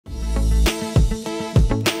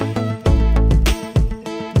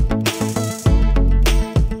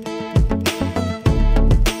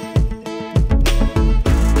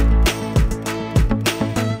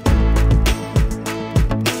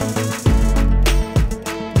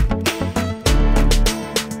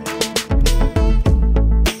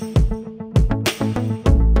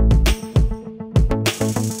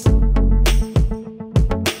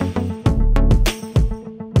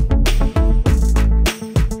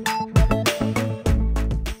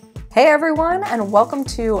Hey everyone, and welcome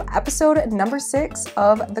to episode number 6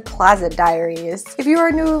 of the Closet Diaries. If you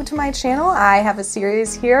are new to my channel, I have a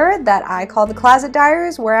series here that I call the Closet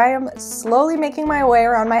Diaries, where I am slowly making my way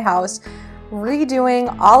around my house,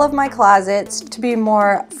 redoing all of my closets to be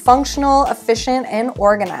more functional, efficient, and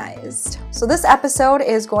organized. So this episode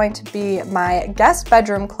is going to be my guest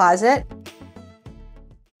bedroom closet.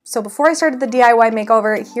 So before I started the DIY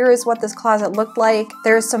makeover, here is what this closet looked like.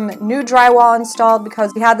 There's some new drywall installed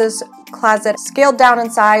because we had this closet scaled down in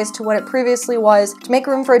size to what it previously was to make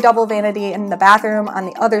room for a double vanity in the bathroom on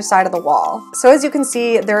the other side of the wall. So as you can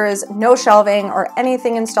see, there is no shelving or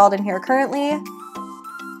anything installed in here currently.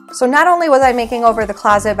 So not only was I making over the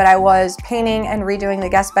closet, but I was painting and redoing the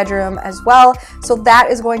guest bedroom as well. So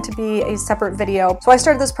that is going to be a separate video. So I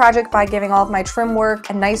started this project by giving all of my trim work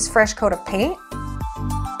a nice fresh coat of paint.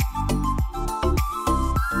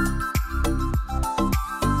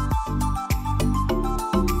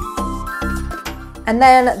 And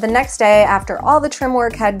then the next day, after all the trim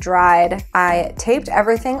work had dried, I taped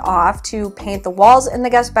everything off to paint the walls in the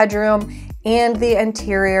guest bedroom and the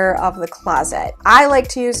interior of the closet. I like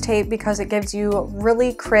to use tape because it gives you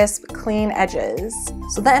really crisp, clean edges.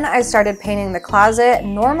 So then I started painting the closet.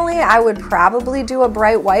 Normally I would probably do a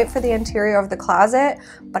bright white for the interior of the closet,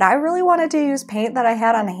 but I really wanted to use paint that I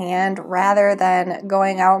had on hand rather than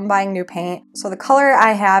going out and buying new paint. So the color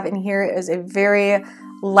I have in here is a very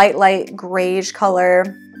light grayish color.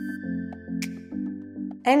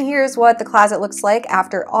 And here's what the closet looks like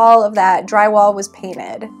after all of that drywall was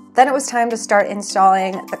painted. Then it was time to start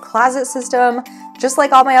installing the closet system. Just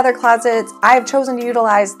like all my other closets, I have chosen to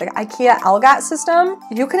utilize the Ikea Algot system.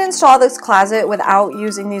 You can install this closet without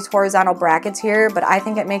using these horizontal brackets here, but I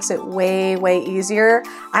think it makes it way easier.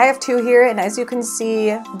 I have two here, and as you can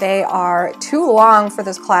see, they are too long for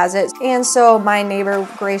this closet. And so my neighbor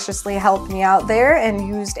graciously helped me out there and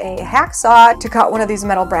used a hacksaw to cut one of these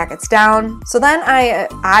metal brackets down. So then I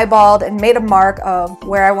eyeballed and made a mark of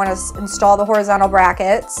where I want to install the horizontal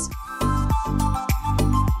brackets.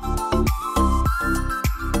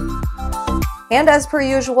 And as per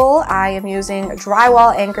usual, I am using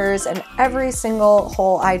drywall anchors in every single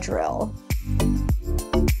hole I drill.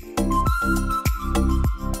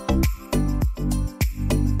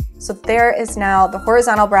 So there is now the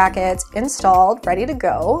horizontal brackets installed, ready to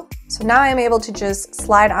go. So now I am able to just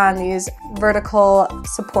slide on these vertical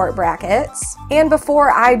support brackets. And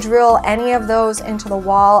before I drill any of those into the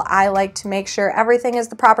wall, I like to make sure everything is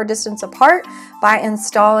the proper distance apart by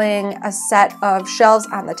installing a set of shelves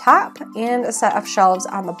on the top and a set of shelves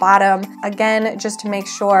on the bottom. Again, just to make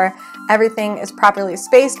sure everything is properly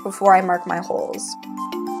spaced before I mark my holes.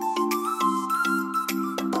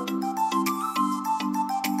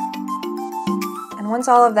 And once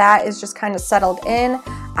all of that is just kind of settled in,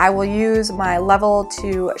 I will use my level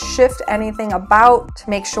to shift anything about to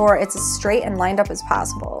make sure it's as straight and lined up as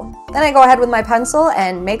possible. Then I go ahead with my pencil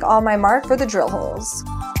and make all my mark for the drill holes.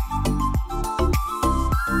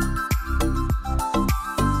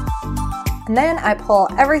 And then I pull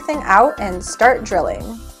everything out and start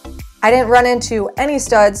drilling. I didn't run into any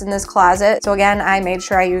studs in this closet, so again, I made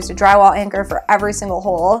sure I used a drywall anchor for every single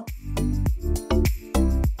hole.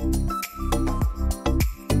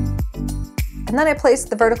 And then I placed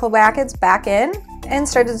the vertical brackets back in and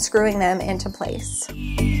started screwing them into place.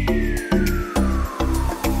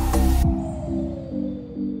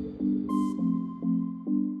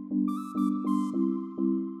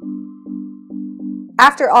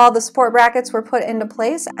 After all the support brackets were put into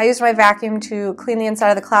place, I used my vacuum to clean the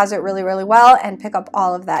inside of the closet really well and pick up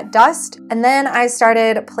all of that dust. And then I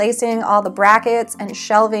started placing all the brackets and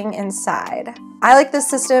shelving inside. I like this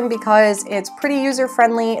system because it's pretty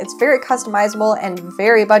user-friendly, it's very customizable, and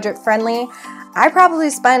very budget-friendly. I probably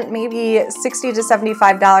spent maybe $60 to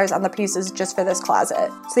 $75 on the pieces just for this closet.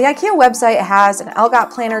 So the IKEA website has an Algot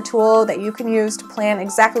planner tool that you can use to plan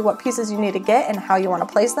exactly what pieces you need to get and how you want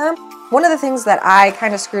to place them. One of the things that I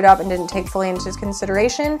kind of screwed up and didn't take fully into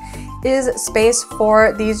consideration is space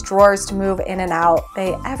for these drawers to move in and out.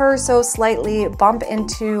 They ever so slightly bump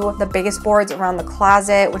into the baseboards around the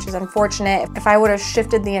closet, which is unfortunate. If I would have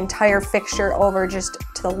shifted the entire fixture over just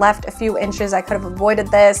to the left a few inches, I could have avoided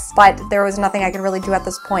this, but there was nothing I could really do at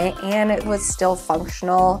this point, and it was still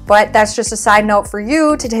functional. But that's just a side note for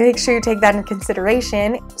you to make sure you take that into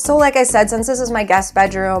consideration. So like I said, since this is my guest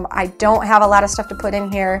bedroom, I don't have a lot of stuff to put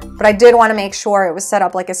in here, but I did want to make sure it was set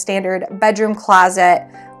up like a standard bedroom closet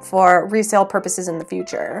for resale purposes in the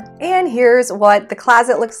future. And here's what the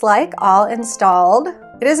closet looks like all installed.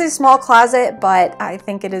 It is a small closet, but I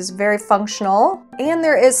think it is very functional. And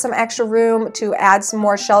there is some extra room to add some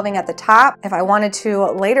more shelving at the top if I wanted to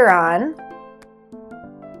later on.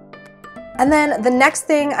 And then the next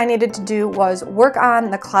thing I needed to do was work on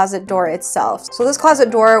the closet door itself. So this closet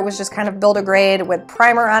door was just kind of build a grade with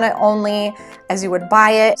primer on it only as you would buy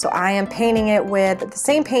it. So I am painting it with the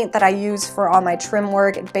same paint that I use for all my trim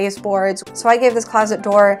work and baseboards. So I gave this closet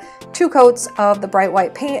door 2 coats of the bright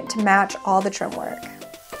white paint to match all the trim work.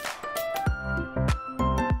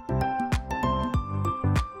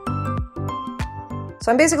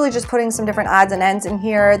 So I'm basically just putting some different odds and ends in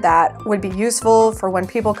here that would be useful for when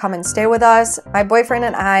people come and stay with us. My boyfriend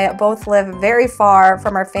and I both live very far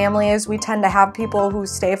from our families. We tend to have people who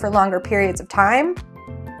stay for longer periods of time.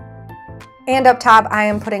 And up top, I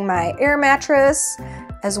am putting my air mattress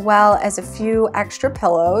as well as a few extra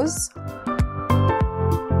pillows.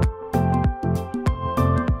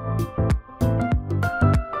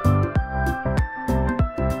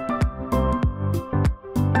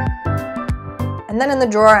 And then in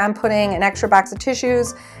the drawer, I'm putting an extra box of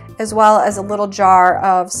tissues as well as a little jar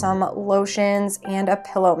of some lotions and a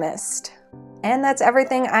pillow mist. And that's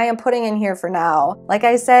everything I am putting in here for now. Like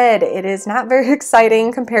I said, it is not very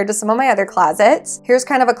exciting compared to some of my other closets. Here's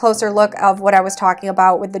kind of a closer look of what I was talking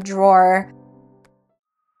about with the drawer.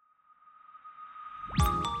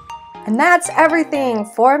 And that's everything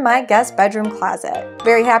for my guest bedroom closet.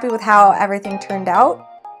 Very happy with how everything turned out.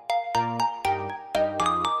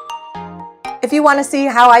 If you want to see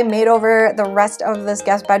how I made over the rest of this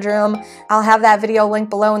guest bedroom, I'll have that video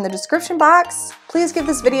linked below in the description box. Please give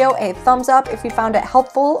this video a thumbs up if you found it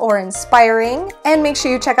helpful or inspiring, and make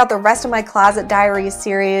sure you check out the rest of my Closet Diaries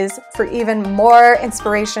series for even more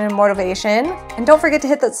inspiration and motivation. And don't forget to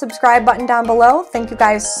hit that subscribe button down below. Thank you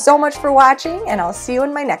guys so much for watching, and I'll see you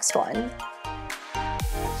in my next one.